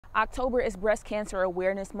October is Breast Cancer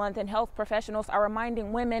Awareness Month, and health professionals are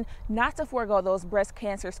reminding women not to forego those breast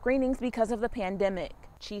cancer screenings because of the pandemic.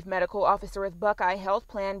 Chief Medical Officer with Buckeye Health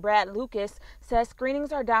Plan, Brad Lucas, says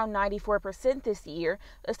screenings are down 94% this year,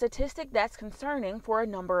 a statistic that's concerning for a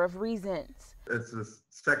number of reasons. It's the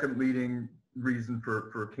second leading reason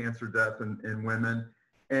for cancer death in women,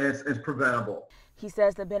 and it's preventable. He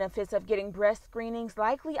says the benefits of getting breast screenings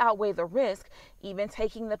likely outweigh the risk, even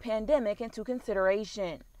taking the pandemic into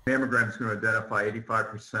consideration. Mammogram is going to identify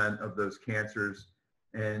 85% of those cancers,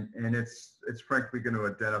 and it's frankly going to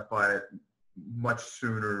identify it much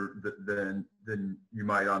sooner than you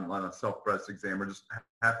might on a self-breast exam, or just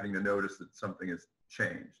happening to notice that something has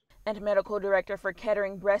changed. And Medical Director for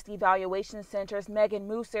Kettering Breast Evaluation Centers, Megan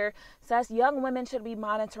Musser, says young women should be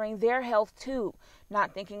monitoring their health too,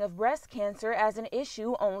 not thinking of breast cancer as an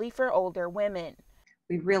issue only for older women.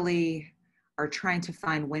 We really are trying to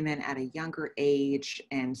find women at a younger age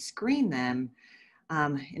and screen them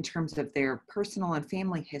in terms of their personal and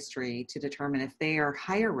family history to determine if they are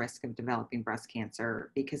higher risk of developing breast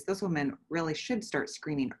cancer, because those women really should start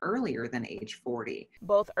screening earlier than age 40.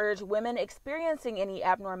 Both urge women experiencing any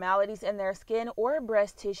abnormalities in their skin or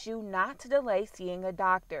breast tissue not to delay seeing a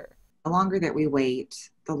doctor. The longer that we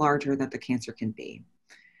wait, the larger that the cancer can be.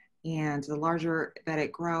 And the larger that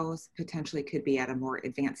it grows, potentially could be at a more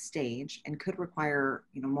advanced stage and could require,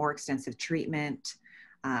 more extensive treatment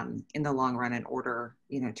in the long run in order,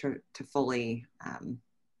 to fully kind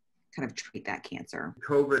of treat that cancer.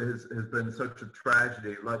 COVID has been such a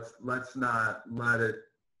tragedy. Let's not let it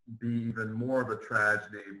be even more of a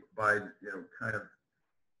tragedy by, kind of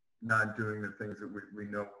not doing the things that we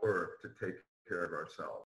know work to take care of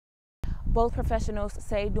ourselves. Both professionals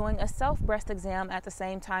say doing a self-breast exam at the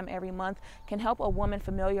same time every month can help a woman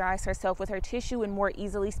familiarize herself with her tissue and more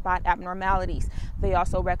easily spot abnormalities. They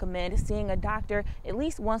also recommend seeing a doctor at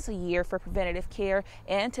least once a year for preventative care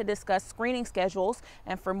and to discuss screening schedules.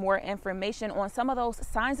 And for more information on some of those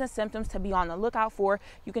signs and symptoms to be on the lookout for,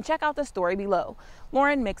 you can check out the story below.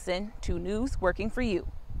 Lauren Mixon, 2 News, working for you.